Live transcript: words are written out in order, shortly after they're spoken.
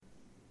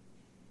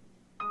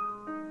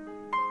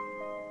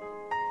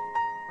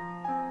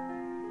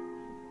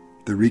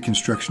the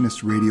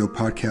Reconstructionist Radio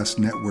Podcast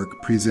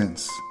Network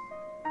presents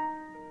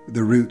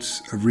The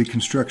Roots of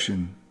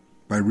Reconstruction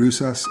by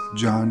Rusas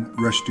John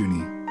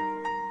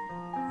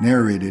Rushdoony,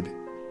 narrated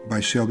by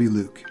Shelby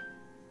Luke.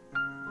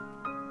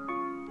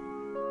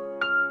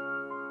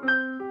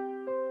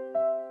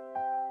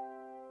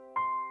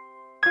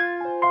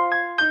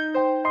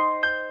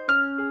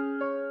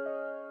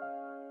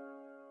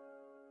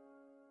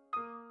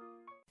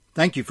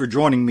 Thank you for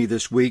joining me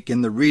this week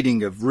in the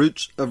reading of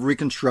Roots of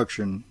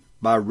Reconstruction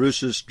by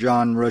Rusas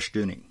John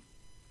Rushdoony.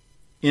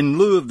 In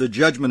lieu of the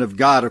judgment of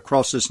God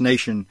across this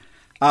nation,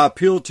 I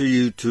appeal to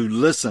you to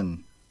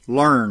listen,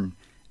 learn,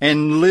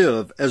 and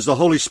live as the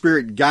Holy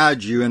Spirit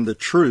guides you in the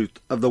truth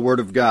of the Word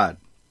of God.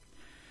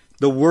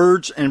 The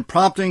words and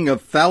prompting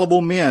of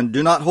fallible men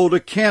do not hold a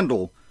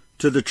candle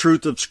to the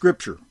truth of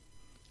Scripture,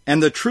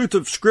 and the truth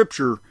of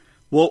Scripture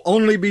will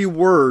only be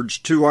words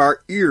to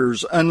our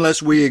ears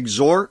unless we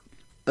exhort,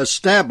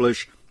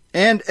 establish,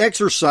 and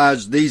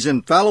exercise these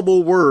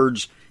infallible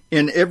words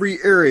in every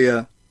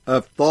area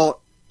of thought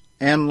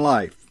and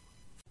life.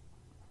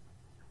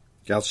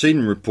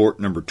 Chalcedon Report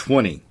number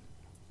 20,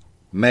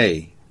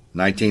 May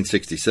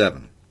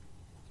 1967.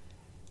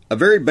 A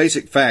very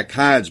basic fact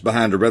hides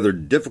behind a rather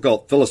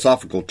difficult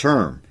philosophical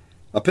term,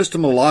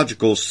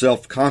 epistemological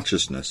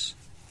self-consciousness.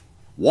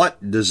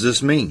 What does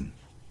this mean?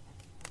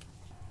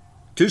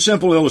 Two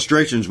simple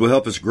illustrations will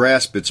help us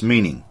grasp its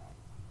meaning.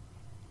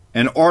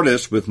 An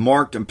artist with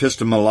marked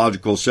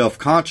epistemological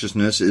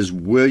self-consciousness is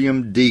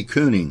William D.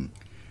 Kooning.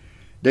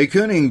 De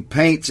Kooning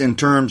paints in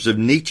terms of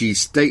Nietzsche's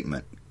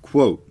statement,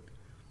 quote,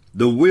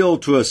 "The will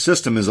to a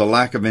system is a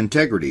lack of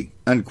integrity,"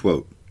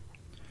 unquote.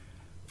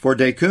 For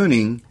De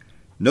Kooning,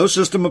 no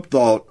system of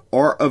thought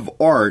or of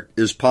art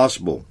is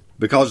possible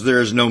because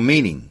there is no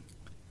meaning.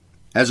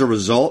 As a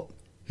result,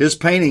 his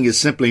painting is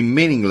simply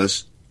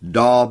meaningless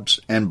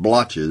daubs and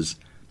blotches,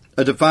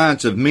 a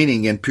defiance of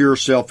meaning and pure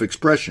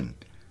self-expression,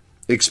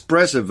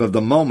 expressive of the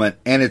moment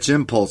and its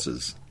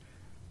impulses.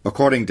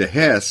 According to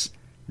Hess,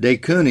 De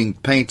Kooning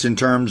paints in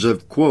terms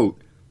of, quote,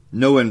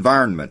 "no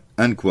environment,"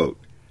 unquote.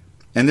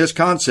 And this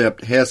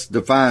concept Hess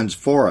defines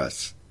for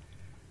us.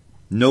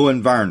 No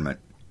environment.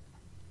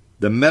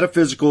 The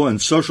metaphysical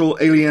and social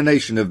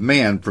alienation of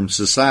man from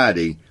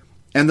society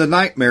and the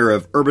nightmare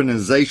of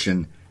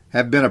urbanization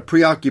have been a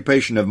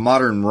preoccupation of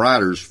modern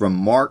writers from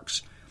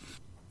Marx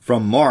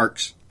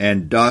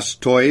and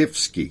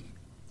Dostoevsky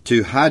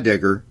to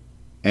Heidegger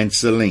and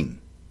Celine.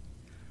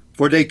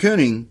 For De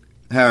Kooning,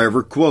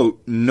 however,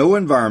 quote, "no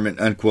environment,"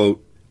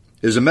 unquote,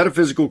 is a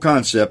metaphysical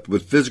concept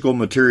with physical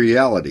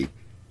materiality,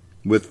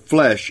 with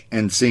flesh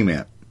and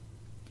cement.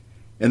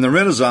 In the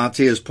Renaissance,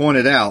 he has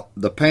pointed out,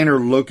 the painter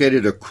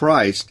located a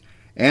Christ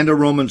and a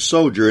Roman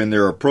soldier in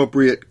their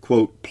appropriate,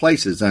 quote,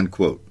 "places,"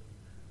 unquote.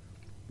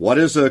 What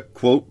is a,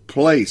 quote,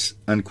 "place,"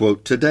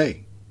 unquote,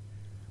 today?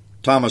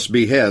 Thomas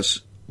B. Hess,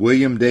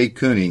 William D.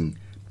 Kooning,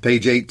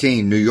 page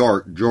 18, New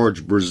York,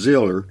 George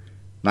Braziller,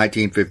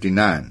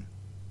 1959.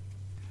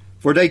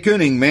 For De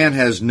Kooning, man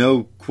has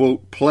no,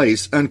 quote,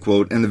 "place,"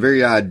 unquote, and the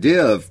very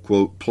idea of,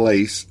 quote,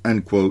 "place,"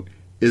 unquote,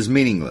 is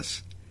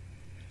meaningless.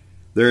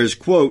 There is,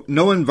 quote,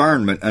 "no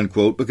environment,"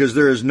 unquote, because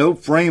there is no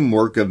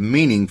framework of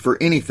meaning for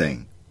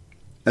anything.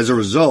 As a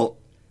result,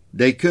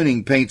 De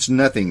Kooning paints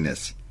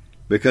nothingness,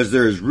 because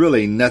there is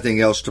really nothing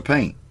else to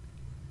paint.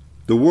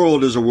 The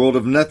world is a world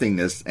of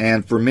nothingness,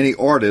 and for many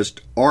artists,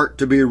 art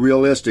to be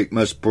realistic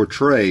must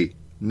portray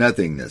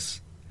nothingness.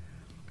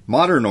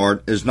 Modern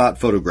art is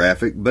not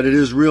photographic, but it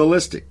is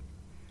realistic.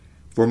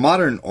 For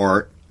modern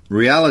art,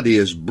 reality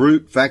is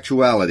brute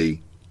factuality.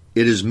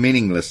 It is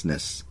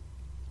meaninglessness.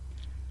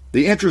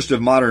 The interest of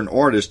modern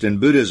artists in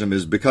Buddhism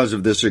is because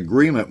of this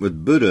agreement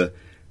with Buddha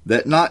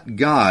that not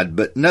God,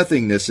 but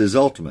nothingness is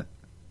ultimate.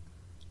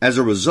 As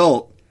a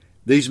result,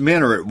 these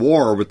men are at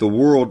war with the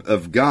world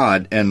of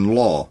God and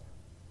law.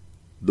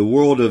 The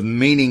world of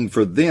meaning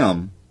for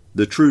them,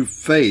 the true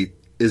faith,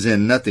 is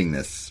in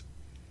nothingness.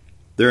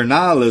 Their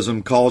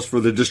nihilism calls for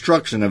the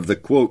destruction of the,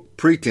 quote,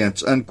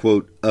 "pretense,"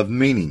 unquote, of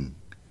meaning.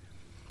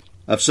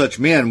 Of such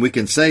men, we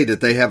can say that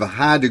they have a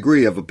high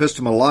degree of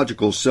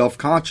epistemological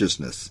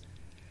self-consciousness.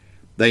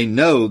 They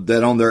know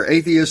that on their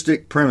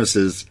atheistic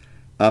premises,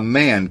 a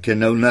man can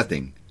know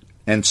nothing,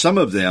 and some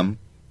of them,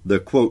 the,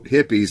 quote,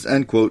 "hippies,"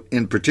 unquote,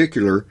 in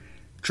particular,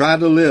 try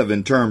to live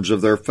in terms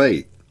of their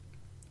faith.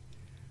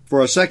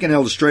 For a second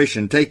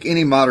illustration, take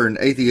any modern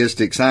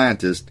atheistic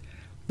scientist.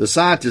 The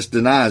scientist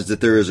denies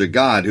that there is a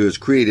God who has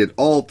created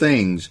all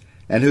things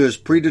and whose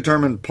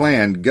predetermined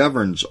plan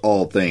governs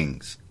all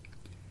things.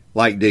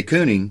 Like De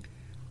Kooning,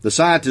 the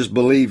scientist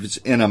believes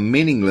in a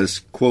meaningless,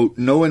 quote,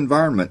 "no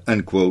environment,"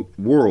 unquote,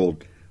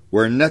 world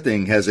where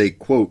nothing has a,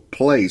 quote,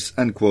 "place,"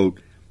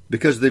 unquote,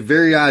 because the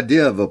very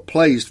idea of a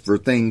place for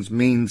things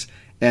means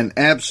an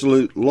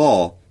absolute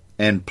law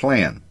and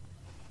plan.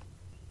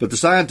 But the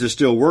scientist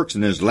still works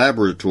in his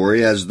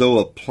laboratory as though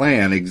a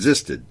plan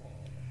existed.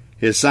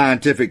 His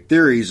scientific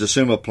theories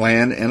assume a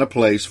plan and a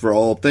place for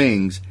all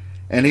things,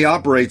 and he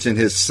operates in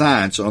his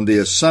science on the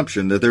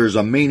assumption that there is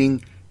a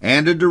meaning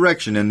and a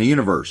direction in the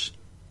universe.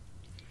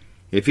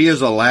 If he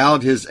has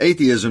allowed his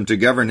atheism to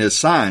govern his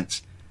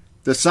science,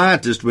 the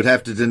scientist would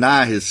have to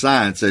deny his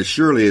science as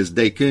surely as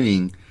de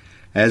Kooning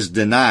has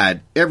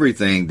denied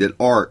everything that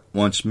art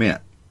once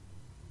meant.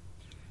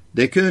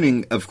 De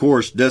Kooning, of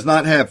course, does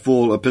not have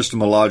full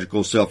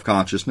epistemological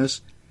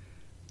self-consciousness.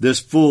 This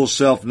full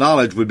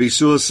self-knowledge would be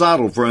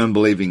suicidal for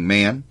unbelieving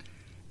man,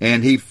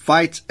 and he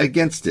fights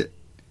against it.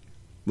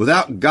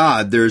 Without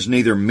God, there is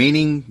neither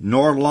meaning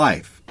nor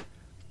life.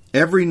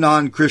 Every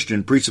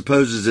non-Christian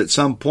presupposes at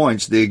some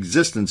points the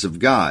existence of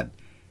God,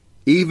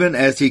 even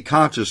as he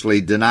consciously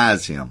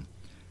denies him,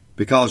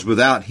 because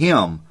without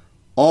him,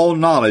 all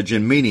knowledge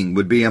and meaning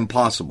would be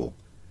impossible.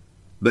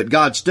 But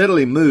God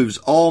steadily moves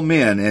all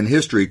men and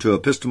history to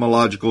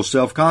epistemological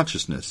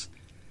self-consciousness.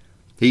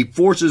 He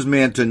forces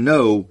men to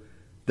know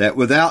that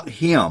without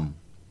him,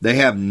 they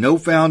have no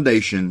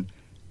foundation,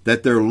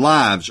 that their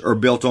lives are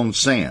built on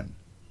sand.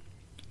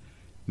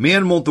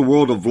 Men want the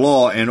world of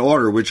law and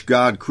order which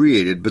God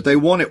created, but they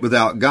want it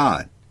without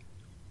God.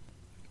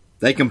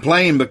 They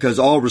complain because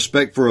all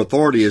respect for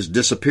authority is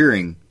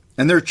disappearing,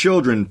 and their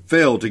children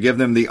fail to give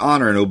them the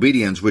honor and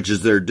obedience which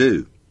is their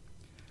due.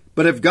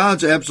 But if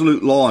God's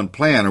absolute law and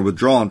plan are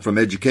withdrawn from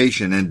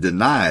education and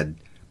denied,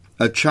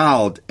 a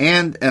child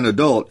and an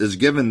adult is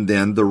given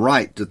then the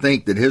right to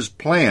think that his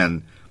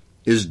plan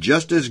is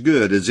just as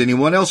good as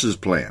anyone else's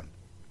plan.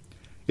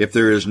 If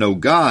there is no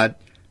God,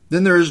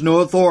 then there is no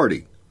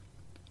authority.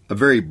 A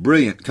very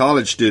brilliant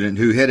college student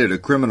who headed a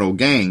criminal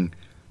gang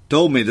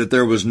told me that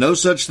there was no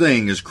such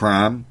thing as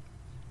crime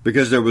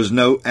because there was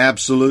no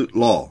absolute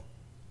law.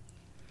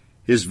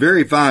 His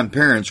very fine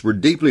parents were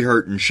deeply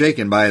hurt and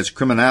shaken by his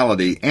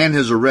criminality and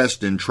his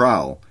arrest and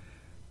trial,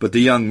 but the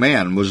young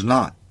man was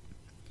not.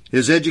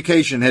 His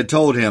education had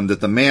told him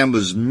that the man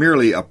was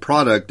merely a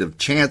product of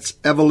chance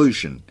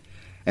evolution,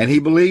 and he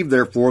believed,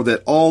 therefore,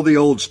 that all the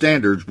old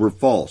standards were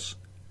false.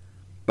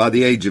 By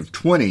the age of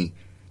 20,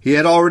 he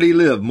had already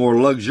lived more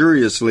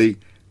luxuriously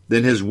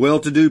than his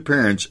well-to-do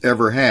parents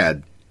ever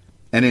had,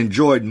 and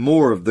enjoyed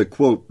more of the,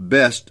 quote,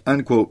 best,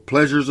 unquote,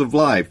 pleasures of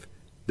life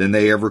than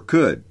they ever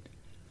could.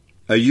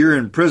 A year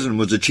in prison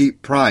was a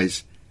cheap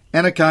price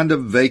and a kind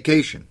of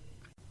vacation.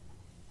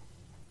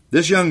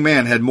 This young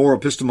man had more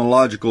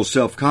epistemological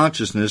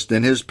self-consciousness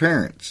than his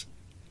parents.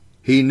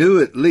 He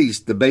knew at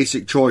least the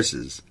basic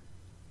choices,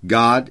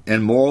 God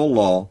and moral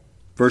law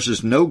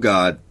versus no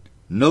God,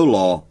 no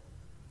law,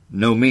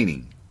 no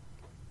meaning.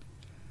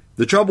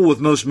 The trouble with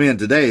most men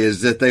today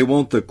is that they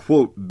want the,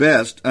 quote,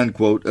 best,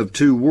 unquote, of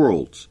two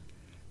worlds,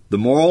 the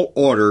moral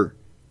order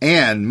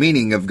and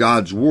meaning of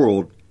God's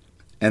world,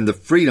 and the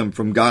freedom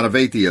from God of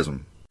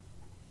atheism.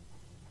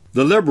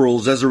 The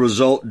liberals, as a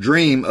result,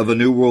 dream of a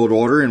new world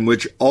order in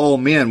which all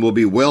men will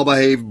be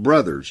well-behaved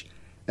brothers,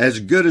 as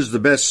good as the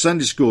best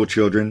Sunday school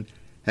children,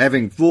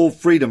 having full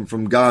freedom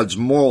from God's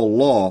moral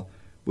law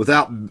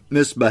without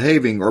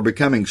misbehaving or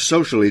becoming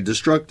socially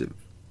destructive.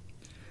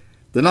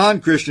 The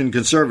non-Christian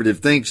conservative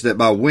thinks that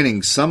by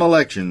winning some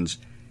elections,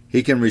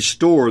 he can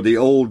restore the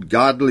old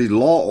godly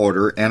law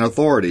order and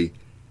authority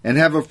and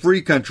have a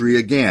free country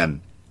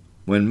again,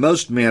 when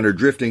most men are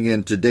drifting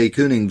into de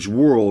Kooning's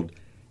world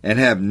and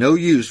have no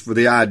use for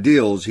the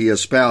ideals he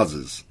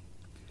espouses.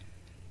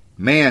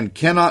 Man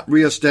cannot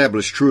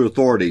reestablish true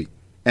authority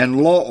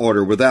and law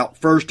order without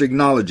first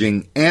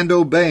acknowledging and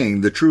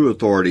obeying the true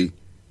authority,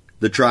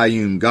 the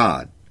triune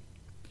God.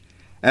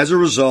 As a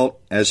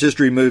result, as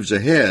history moves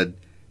ahead,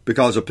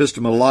 because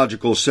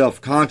epistemological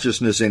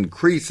self-consciousness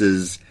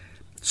increases,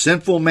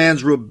 sinful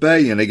man's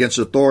rebellion against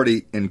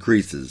authority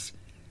increases,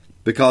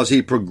 because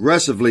he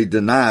progressively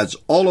denies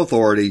all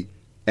authority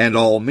and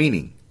all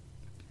meaning.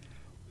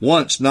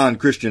 Once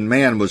non-Christian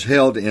man was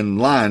held in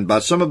line by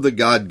some of the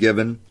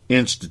God-given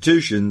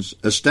institutions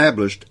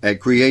established at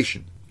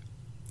creation.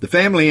 The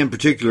family in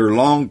particular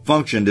long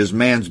functioned as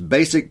man's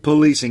basic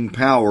policing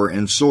power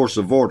and source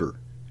of order.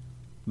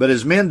 But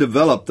as men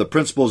developed the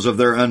principles of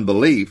their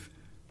unbelief,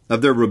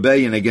 of their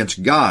rebellion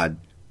against God,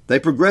 they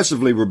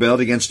progressively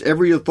rebelled against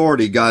every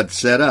authority God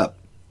set up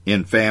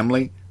in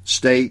family,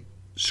 state,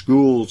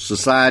 school,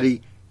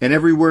 society, and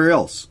everywhere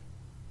else.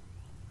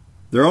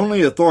 Their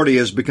only authority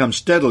has become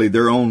steadily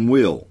their own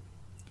will.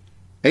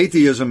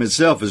 Atheism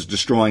itself is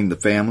destroying the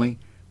family,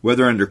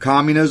 whether under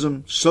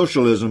communism,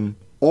 socialism,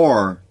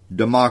 or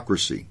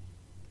democracy.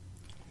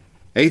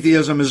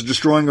 Atheism is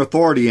destroying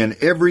authority in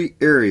every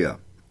area.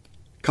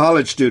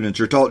 College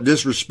students are taught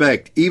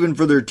disrespect even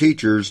for their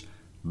teachers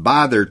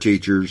by their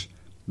teachers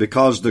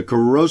because the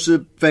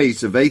corrosive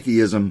face of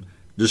atheism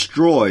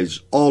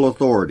destroys all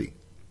authority.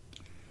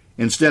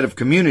 Instead of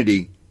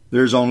community,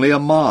 there's only a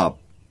mob.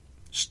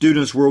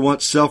 Students were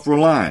once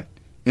self-reliant,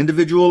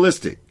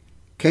 individualistic,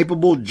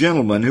 capable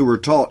gentlemen who were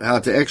taught how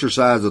to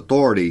exercise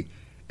authority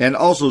and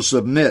also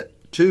submit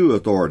to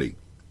authority.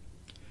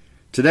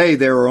 Today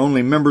they are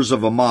only members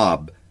of a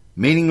mob,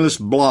 meaningless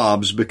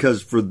blobs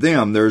because for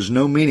them there is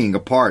no meaning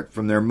apart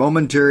from their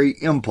momentary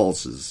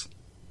impulses.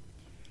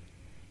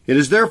 It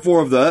is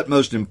therefore of the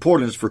utmost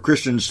importance for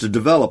Christians to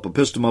develop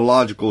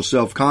epistemological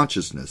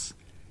self-consciousness.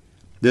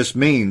 This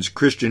means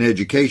Christian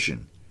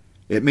education,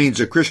 It means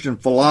a Christian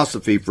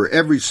philosophy for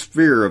every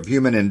sphere of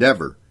human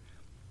endeavor.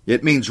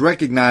 It means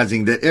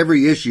recognizing that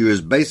every issue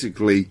is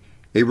basically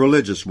a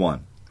religious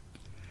one.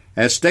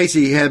 As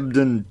Stacey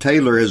Hebden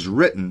Taylor has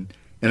written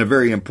in a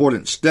very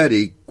important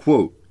study,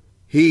 quote,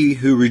 "He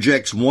who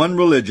rejects one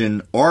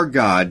religion or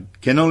God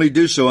can only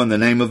do so in the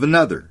name of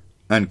another,"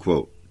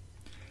 unquote.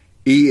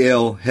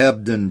 E.L.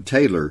 Hebden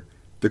Taylor,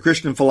 The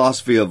Christian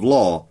Philosophy of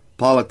Law,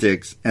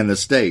 Politics, and the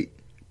State,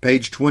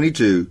 page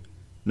 22,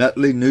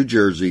 Nutley, New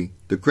Jersey,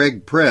 The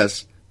Craig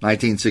Press,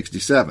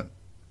 1967.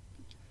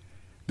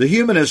 The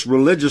humanists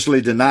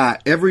religiously deny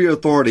every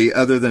authority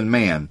other than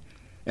man,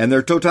 and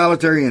their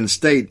totalitarian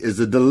state is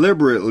a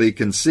deliberately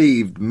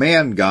conceived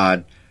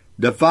man-God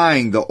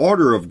defying the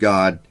order of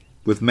God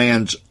with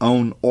man's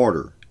own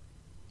order.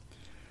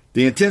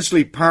 The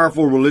intensely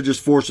powerful religious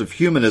force of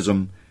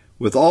humanism,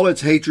 with all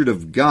its hatred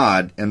of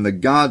God and the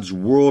God's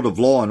world of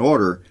law and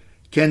order,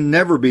 can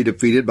never be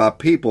defeated by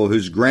people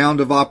whose ground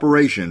of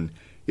operation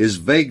is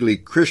vaguely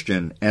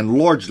Christian and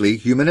largely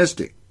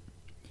humanistic.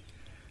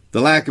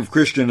 The lack of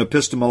Christian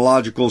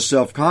epistemological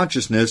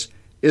self-consciousness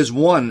is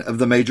one of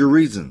the major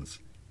reasons,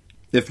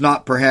 if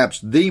not perhaps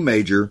the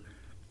major,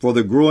 for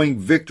the growing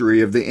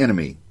victory of the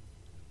enemy.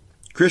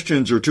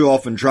 Christians are too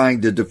often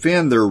trying to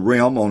defend their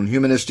realm on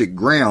humanistic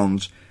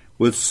grounds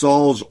with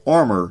Saul's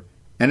armor,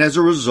 and as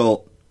a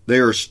result, they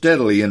are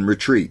steadily in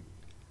retreat.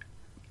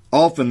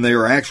 Often they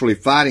are actually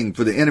fighting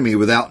for the enemy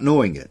without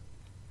knowing it.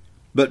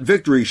 But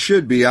victory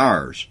should be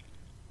ours.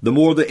 The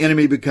more the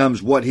enemy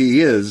becomes what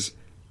he is,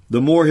 the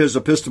more his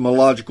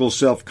epistemological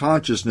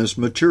self-consciousness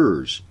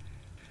matures,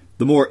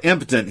 the more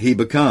impotent he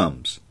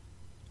becomes.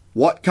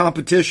 What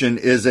competition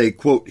is a,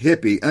 quote,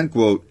 hippie,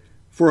 unquote,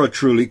 for a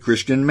truly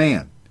Christian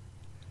man?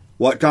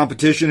 What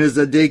competition is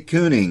a de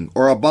Kooning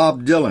or a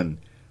Bob Dylan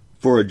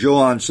for a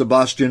Johann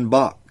Sebastian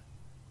Bach?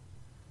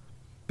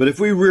 But if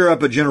we rear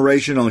up a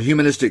generation on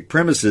humanistic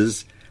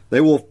premises, they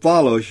will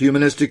follow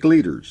humanistic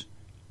leaders.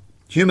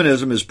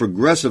 Humanism is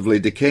progressively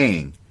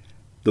decaying.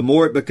 The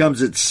more it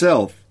becomes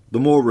itself, the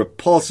more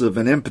repulsive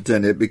and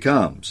impotent it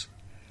becomes.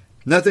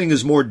 Nothing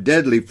is more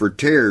deadly for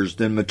tares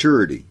than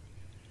maturity.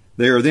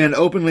 They are then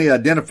openly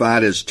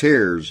identified as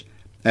tares,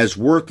 as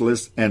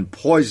worthless and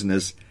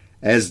poisonous,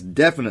 as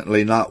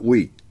definitely not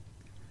weak.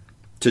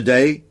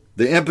 Today,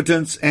 the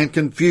impotence and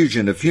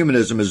confusion of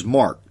humanism is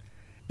marked.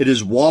 It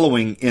is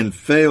wallowing in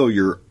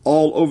failure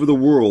all over the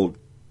world,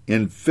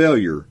 in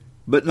failure,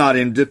 but not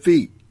in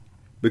defeat,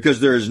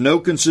 because there is no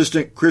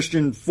consistent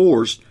Christian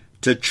force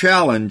to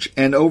challenge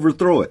and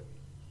overthrow it.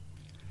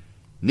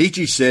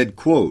 Nietzsche said,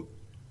 quote,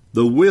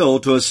 "The will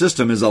to a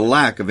system is a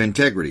lack of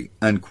integrity,"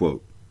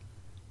 unquote.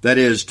 That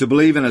is, to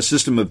believe in a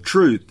system of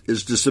truth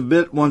is to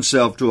submit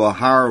oneself to a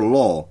higher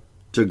law,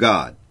 to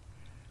God.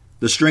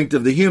 The strength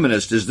of the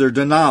humanist is their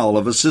denial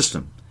of a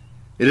system.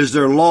 It is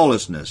their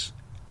lawlessness.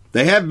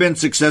 They have been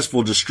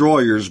successful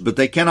destroyers, but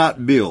they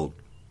cannot build.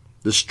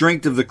 The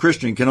strength of the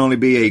Christian can only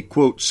be a,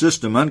 quote,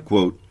 system,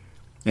 unquote,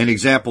 an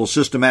example,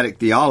 systematic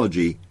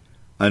theology,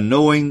 a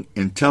knowing,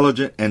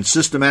 intelligent, and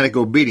systematic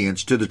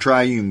obedience to the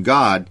triune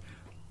God,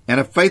 and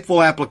a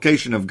faithful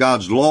application of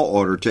God's law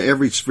order to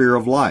every sphere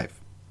of life.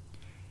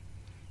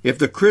 If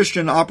the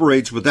Christian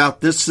operates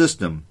without this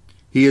system,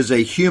 he is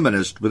a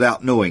humanist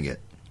without knowing it.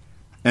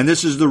 And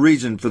this is the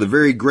reason for the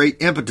very great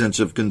impotence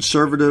of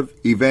conservative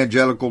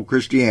evangelical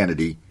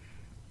Christianity.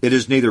 It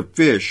is neither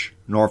fish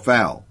nor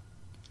fowl.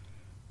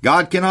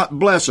 God cannot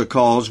bless a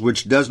cause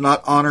which does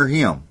not honor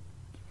him.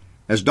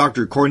 As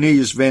Dr.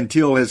 Cornelius Van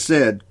Til has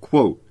said,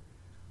 quote,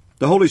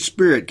 "The Holy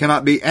Spirit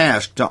cannot be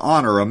asked to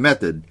honor a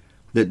method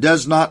that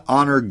does not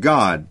honor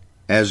God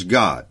as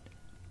God,"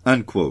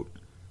 unquote.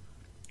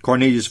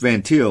 Cornelius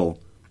Van Til,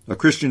 A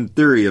Christian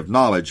Theory of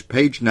Knowledge,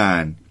 page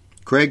 9,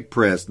 Craig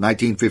Press,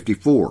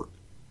 1954.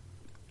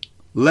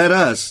 Let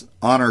us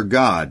honor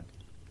God,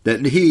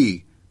 that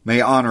he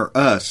may honor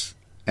us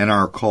and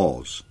our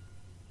cause.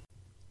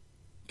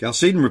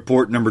 Chalcedon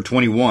Report number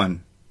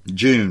 21,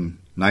 June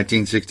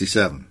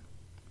 1967.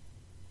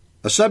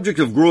 A subject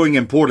of growing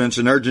importance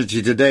and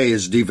urgency today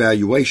is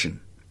devaluation.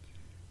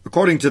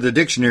 According to the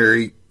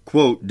dictionary,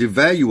 quote,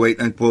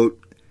 devaluate,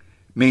 unquote,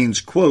 means,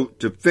 quote,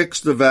 to fix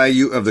the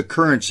value of the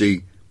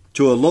currency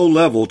to a low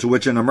level to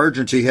which an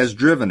emergency has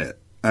driven it,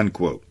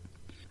 unquote.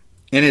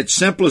 In its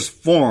simplest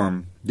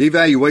form,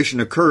 devaluation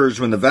occurs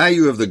when the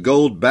value of the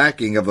gold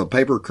backing of a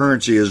paper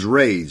currency is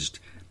raised,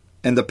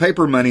 and the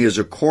paper money is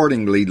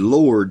accordingly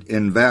lowered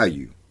in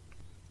value.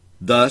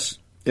 Thus,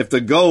 if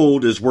the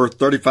gold is worth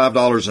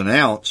 $35 an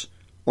ounce,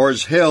 or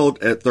is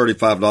held at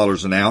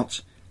 $35 an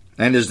ounce,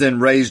 and is then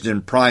raised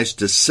in price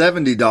to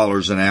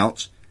 $70 an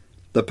ounce,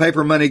 the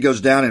paper money goes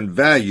down in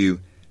value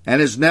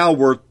and is now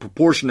worth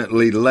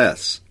proportionately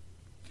less.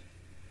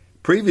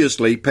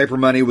 Previously, paper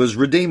money was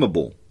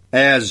redeemable,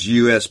 as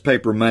U.S.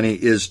 paper money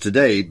is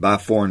today by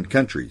foreign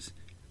countries.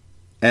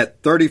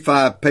 At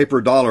 35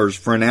 paper dollars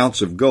for an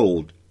ounce of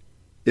gold,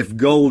 if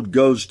gold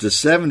goes to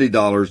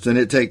 $70, then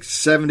it takes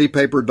 70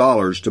 paper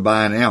dollars to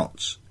buy an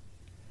ounce.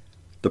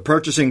 The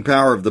purchasing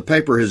power of the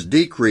paper has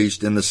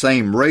decreased in the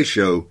same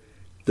ratio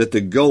that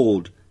the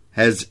gold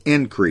has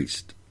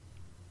increased.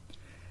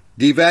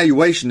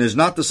 Devaluation is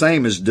not the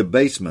same as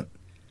debasement,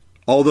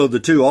 although the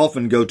two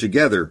often go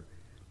together.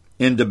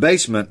 In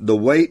debasement, the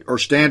weight or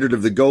standard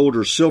of the gold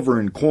or silver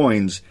in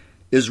coins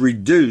is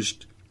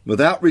reduced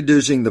without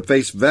reducing the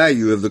face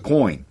value of the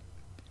coin.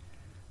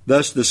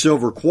 Thus, the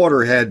silver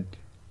quarter had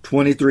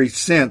 23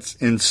 cents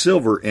in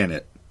silver in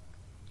it.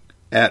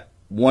 At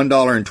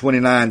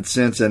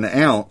 $1.29 an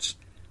ounce,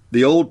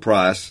 the old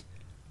price,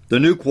 the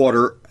new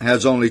quarter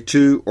has only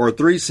 2 or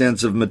 3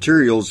 cents of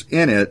materials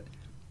in it,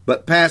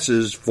 but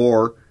passes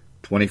for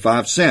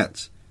 25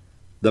 cents.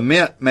 The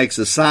mint makes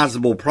a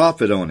sizable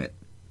profit on it.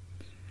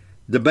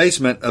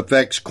 Debasement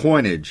affects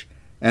coinage,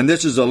 and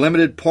this is a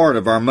limited part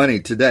of our money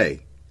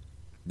today.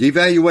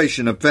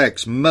 Devaluation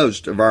affects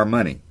most of our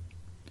money.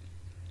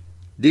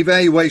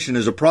 Devaluation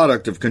is a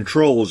product of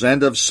controls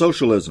and of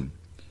socialism.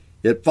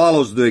 It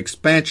follows the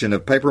expansion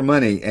of paper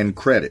money and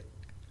credit.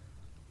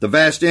 The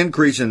vast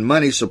increase in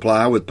money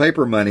supply with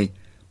paper money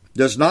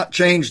does not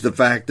change the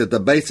fact that the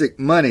basic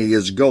money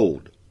is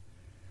gold.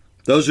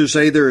 Those who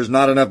say there is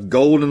not enough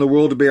gold in the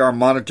world to be our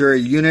monetary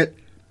unit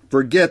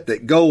forget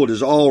that gold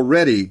is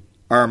already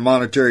our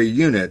monetary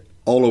unit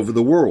all over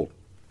the world.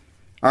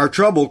 Our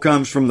trouble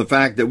comes from the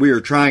fact that we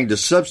are trying to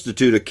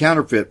substitute a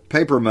counterfeit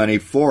paper money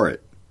for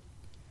it.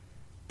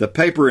 The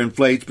paper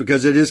inflates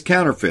because it is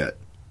counterfeit.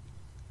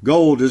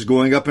 Gold is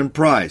going up in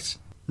price,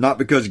 not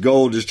because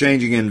gold is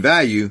changing in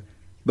value,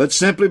 but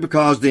simply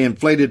because the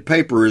inflated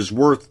paper is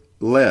worth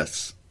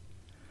less.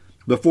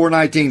 Before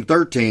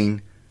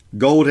 1913,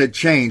 gold had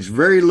changed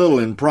very little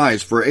in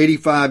price for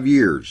 85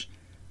 years.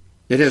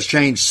 It has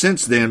changed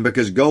since then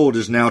because gold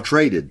is now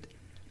traded,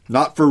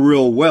 not for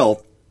real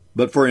wealth,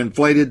 but for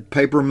inflated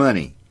paper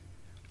money.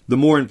 The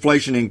more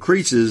inflation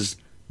increases,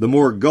 the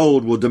more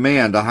gold will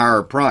demand a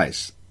higher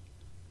price.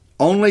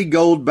 Only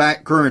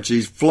gold-backed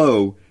currencies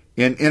flow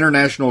in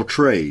international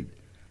trade.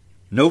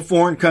 No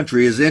foreign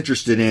country is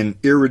interested in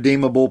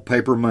irredeemable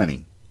paper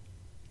money.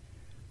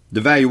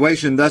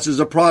 Devaluation thus is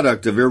a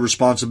product of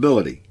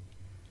irresponsibility.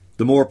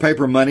 The more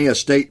paper money a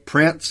state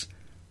prints,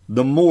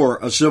 the more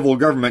a civil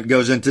government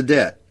goes into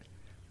debt.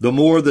 The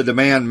more the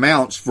demand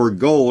mounts for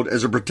gold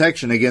as a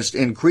protection against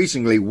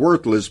increasingly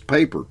worthless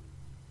paper.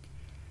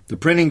 The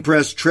printing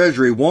press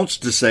treasury wants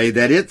to say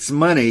that its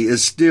money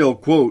is still,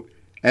 quote,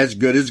 as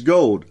good as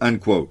gold,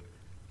 unquote.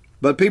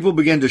 But people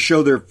begin to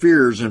show their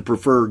fears and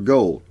prefer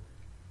gold.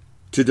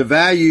 To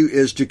devalue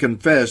is to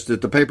confess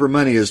that the paper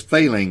money is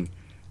failing,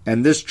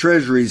 and this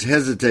treasuries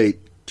hesitate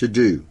to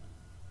do.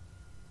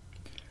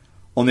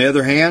 On the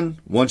other hand,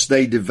 once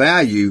they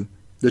devalue,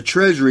 the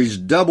treasuries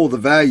double the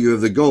value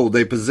of the gold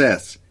they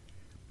possess.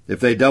 If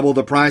they double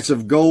the price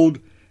of gold,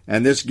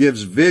 and this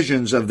gives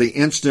visions of the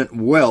instant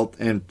wealth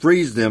and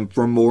frees them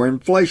from more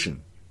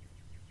inflation.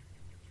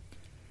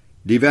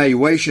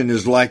 Devaluation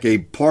is like a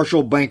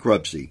partial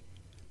bankruptcy.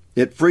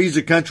 It frees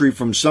a country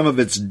from some of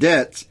its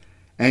debts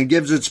and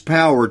gives its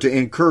power to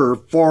incur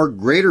far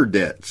greater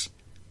debts.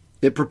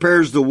 It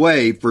prepares the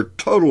way for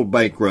total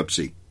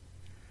bankruptcy.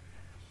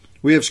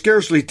 We have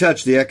scarcely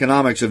touched the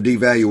economics of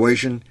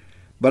devaluation,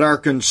 but our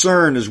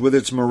concern is with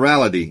its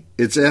morality,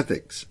 its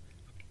ethics.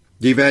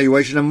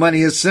 Devaluation of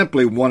money is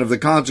simply one of the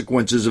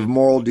consequences of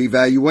moral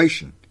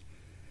devaluation.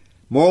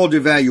 Moral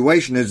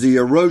devaluation is the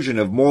erosion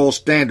of moral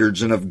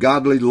standards and of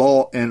godly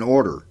law and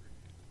order.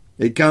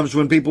 It comes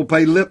when people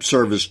pay lip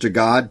service to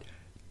God,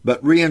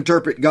 but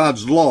reinterpret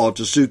God's law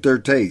to suit their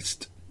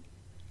taste.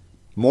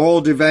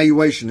 Moral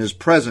devaluation is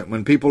present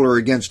when people are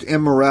against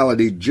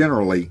immorality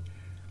generally,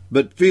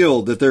 but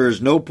feel that there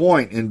is no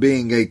point in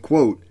being a,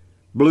 quote,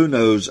 blue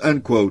nose,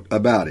 unquote,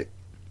 about it.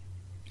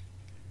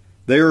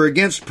 They are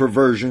against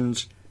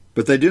perversions,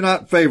 but they do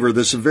not favor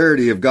the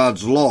severity of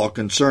God's law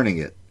concerning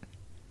it.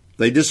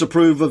 They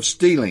disapprove of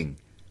stealing,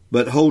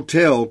 but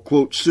hotel,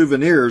 quote,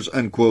 souvenirs,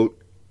 unquote,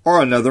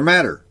 are another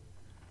matter.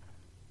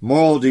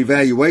 Moral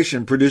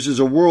devaluation produces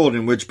a world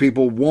in which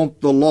people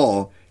want the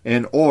law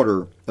and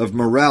order of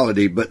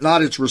morality, but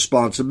not its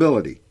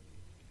responsibility.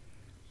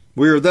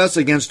 We are thus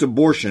against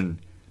abortion,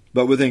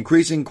 but with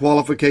increasing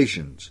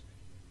qualifications.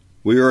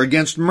 We are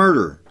against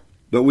murder,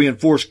 but we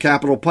enforce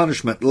capital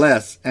punishment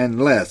less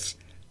and less,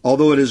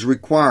 although it is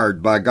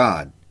required by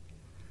God.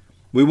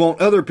 We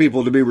want other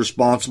people to be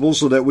responsible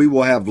so that we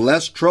will have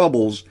less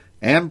troubles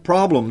and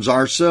problems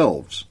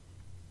ourselves.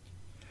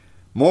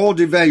 Moral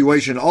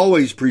devaluation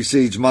always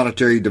precedes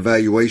monetary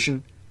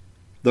devaluation.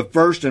 The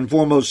first and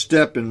foremost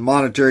step in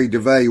monetary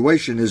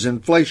devaluation is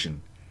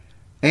inflation.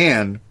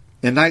 And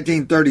in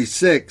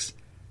 1936,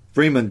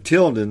 Freeman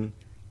Tilden,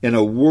 in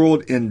A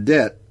World in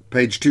Debt,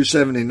 page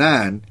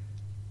 279,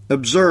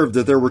 observed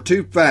that there were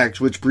two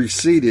facts which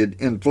preceded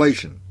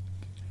inflation.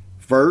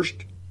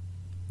 First,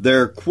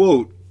 there,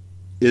 quote,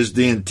 is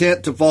the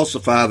intent to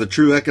falsify the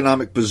true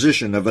economic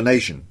position of a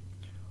nation,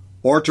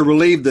 or to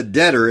relieve the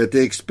debtor at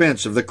the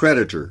expense of the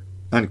creditor,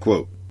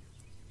 unquote.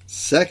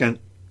 Second,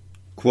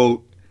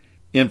 quote,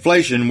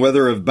 inflation,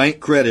 whether of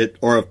bank credit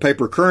or of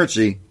paper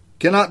currency,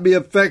 cannot be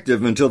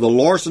effective until the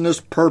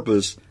larcenous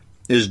purpose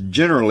is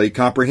generally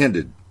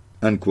comprehended,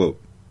 unquote.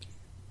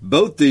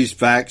 Both these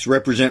facts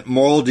represent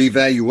moral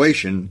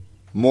devaluation,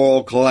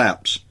 moral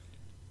collapse.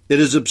 It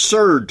is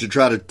absurd to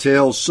try to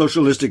tell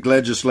socialistic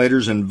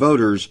legislators and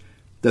voters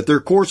that their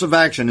course of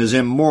action is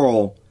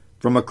immoral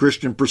from a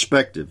Christian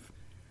perspective.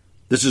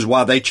 This is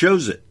why they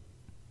chose it.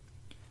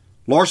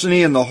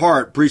 Larceny in the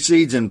heart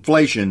precedes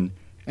inflation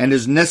and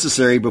is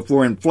necessary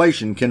before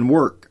inflation can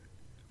work.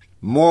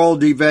 Moral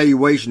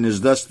devaluation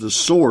is thus the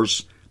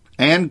source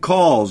and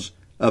cause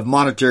of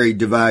monetary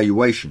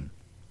devaluation.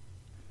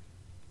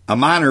 A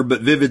minor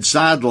but vivid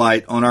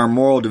sidelight on our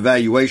moral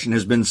devaluation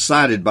has been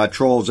cited by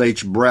Charles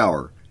H.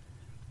 Brower.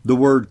 The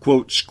word,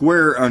 quote,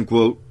 square,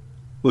 unquote,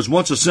 was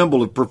once a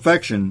symbol of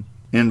perfection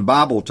in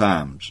Bible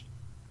times.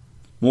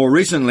 More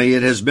recently,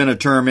 it has been a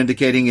term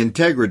indicating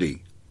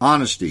integrity,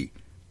 honesty,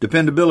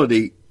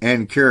 dependability,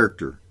 and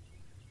character.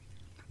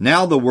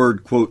 Now the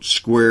word, quote,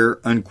 square,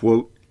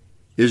 unquote,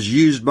 is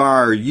used by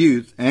our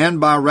youth and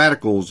by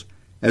radicals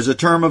as a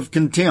term of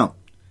contempt.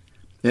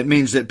 It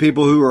means that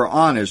people who are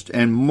honest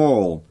and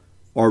moral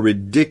are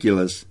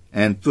ridiculous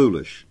and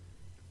foolish.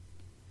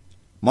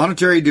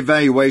 Monetary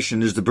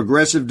devaluation is the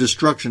progressive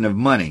destruction of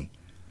money,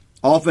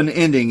 often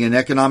ending in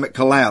economic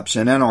collapse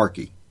and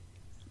anarchy.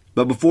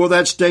 But before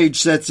that stage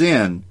sets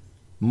in,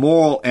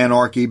 moral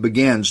anarchy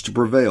begins to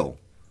prevail.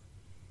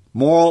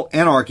 Moral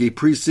anarchy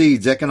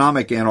precedes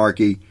economic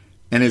anarchy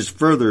and is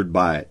furthered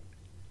by it.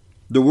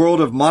 The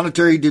world of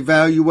monetary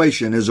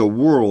devaluation is a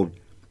world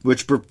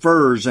which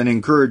prefers and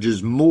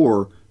encourages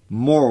more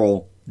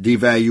moral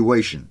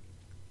devaluation.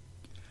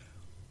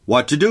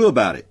 What to do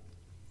about it?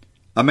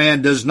 A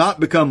man does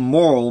not become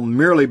moral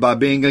merely by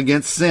being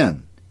against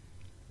sin.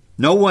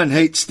 No one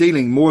hates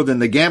stealing more than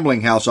the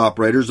gambling house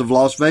operators of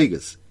Las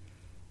Vegas,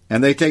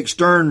 and they take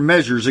stern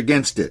measures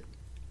against it.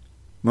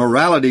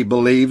 Morality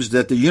believes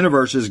that the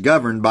universe is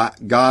governed by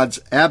God's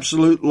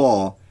absolute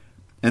law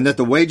and that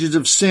the wages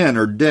of sin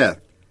are death,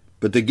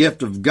 but the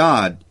gift of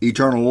God,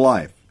 eternal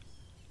life.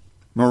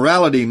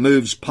 Morality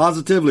moves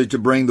positively to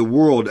bring the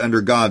world under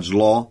God's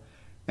law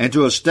and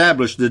to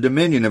establish the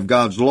dominion of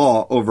God's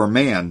law over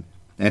man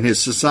and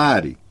his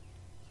society.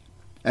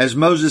 As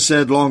Moses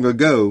said long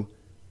ago,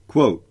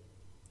 quote,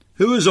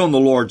 "Who is on the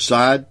Lord's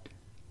side?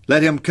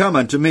 Let him come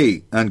unto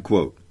me,"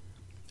 unquote.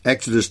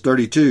 Exodus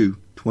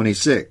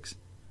 32:26.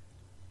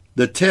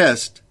 The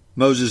test,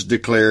 Moses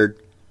declared,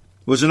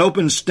 was an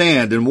open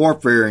stand in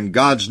warfare in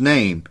God's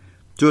name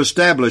to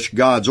establish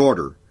God's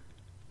order.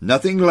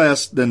 Nothing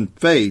less than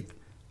faith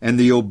and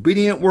the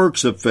obedient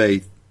works of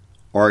faith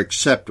are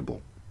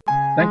acceptable.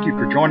 Thank you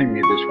for joining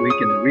me this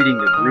week in the reading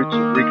of Roots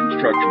of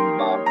Reconstruction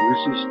by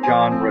Rousas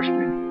John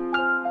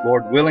Rushdoony.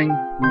 Lord willing,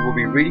 we will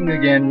be reading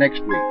again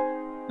next week.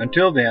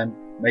 Until then,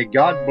 may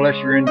God bless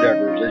your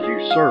endeavors as you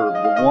serve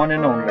the one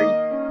and only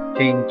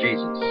King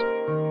Jesus.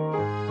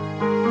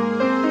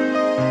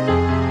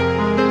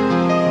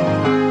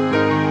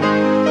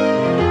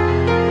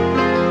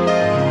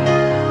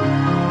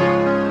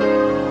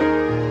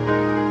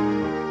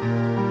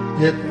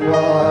 It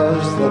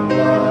was the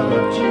blood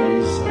of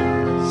Jesus,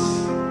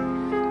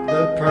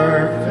 the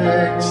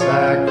perfect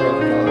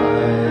sacrifice,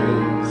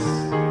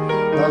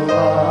 the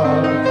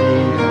love he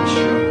had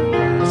shown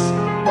us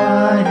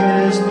by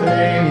his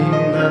paying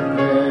the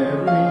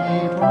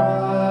very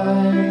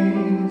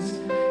price.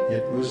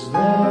 It was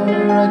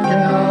there at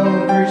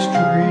Calvary's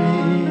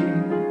tree,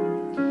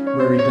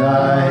 where he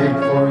died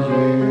for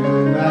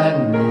you and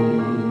me,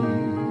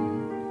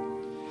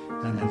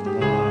 and the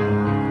love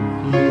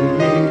he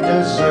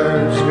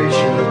deserves we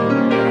should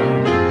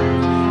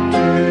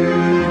to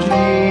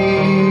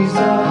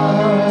Jesus.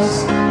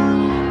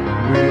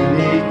 We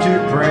need to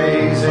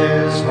praise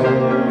his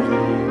holy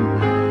name.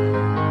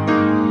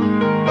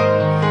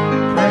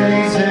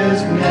 Praise his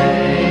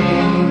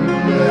name,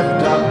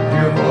 lift up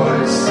your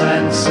voice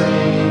and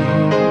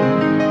sing.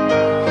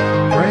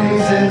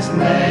 Praise his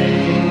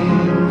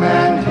name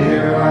and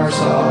hear our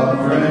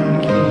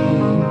sovereign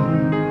King.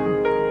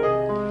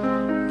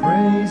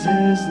 Praise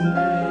his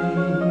name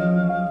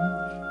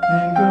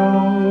and go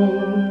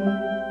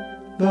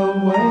the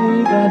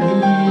way that he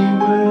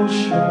will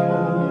show,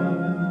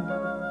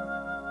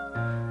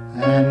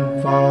 and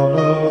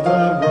follow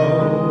the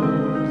road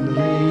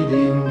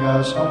leading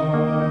us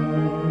home.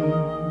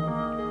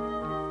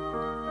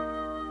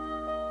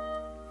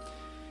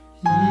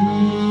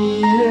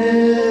 He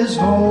is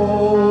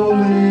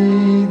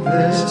holy,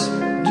 this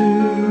do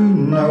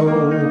know.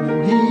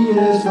 He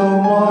is the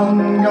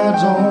one,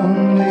 God's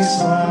only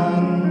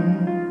Son.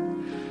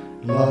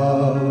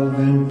 Love,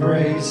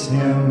 embrace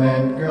him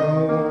and go.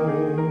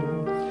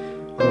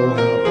 Oh,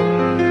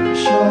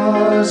 how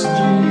precious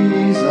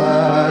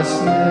Jesus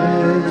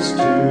is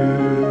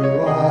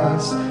to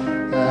us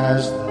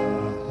as the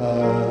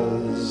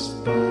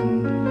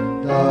husband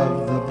of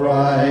the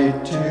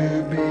bride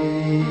to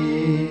be.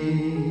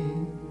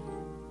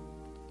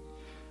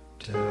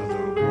 Tell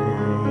the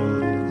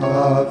world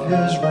of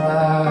his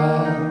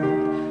wrath,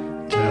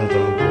 tell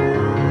the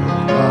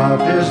world of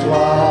his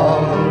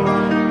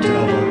love,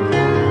 tell the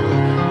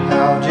world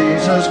how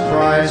Jesus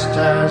Christ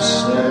has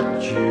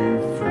set you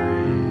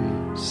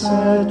free.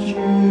 set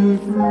you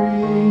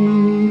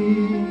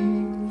free.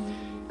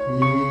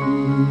 He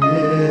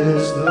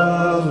is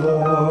the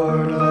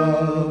Lord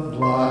of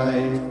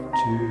life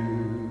to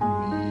me.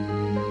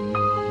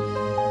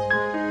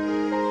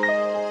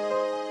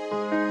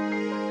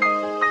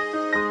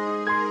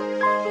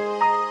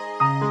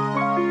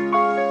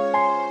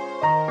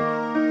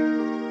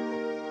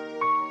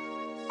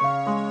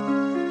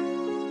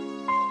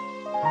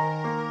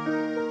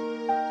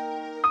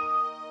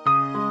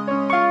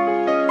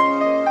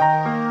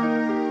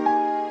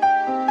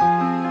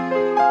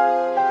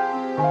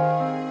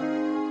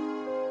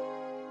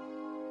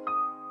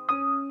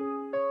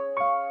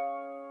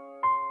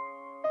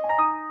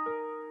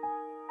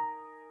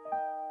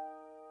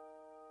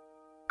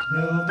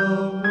 Tell the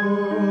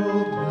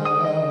world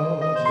now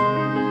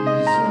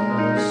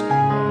Jesus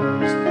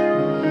Christ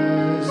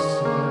has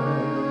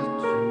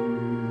set you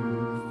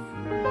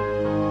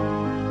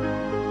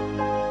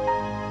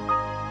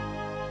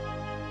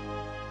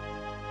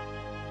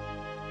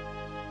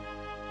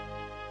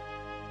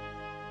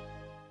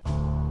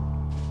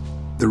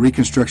The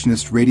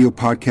Reconstructionist Radio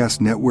Podcast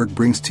Network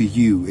brings to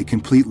you a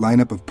complete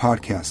lineup of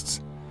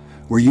podcasts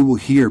where you will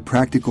hear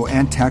practical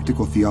and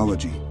tactical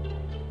theology.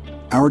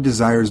 Our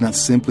desire is not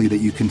simply that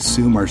you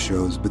consume our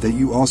shows, but that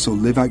you also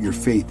live out your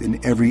faith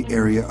in every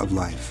area of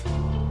life.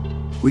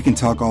 We can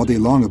talk all day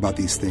long about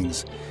these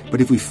things, but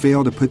if we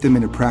fail to put them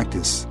into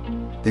practice,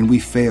 then we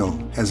fail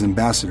as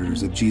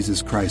ambassadors of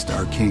Jesus Christ,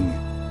 our King.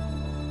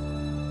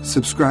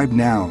 Subscribe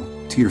now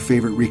to your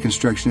favorite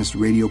Reconstructionist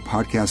Radio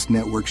Podcast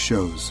Network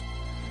shows,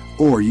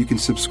 or you can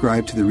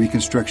subscribe to the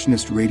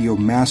Reconstructionist Radio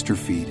Master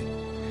Feed,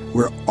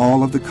 where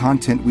all of the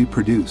content we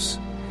produce,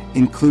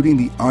 including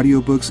the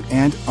audiobooks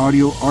and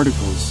audio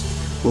articles,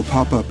 will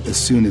pop up as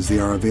soon as they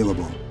are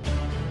available.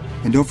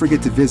 And don't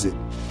forget to visit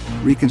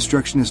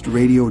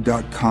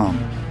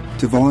ReconstructionistRadio.com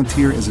to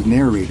volunteer as a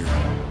narrator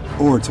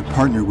or to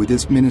partner with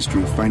this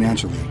ministry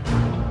financially.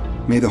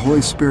 May the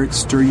Holy Spirit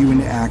stir you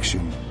into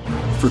action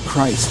for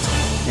Christ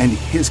and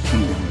His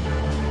kingdom.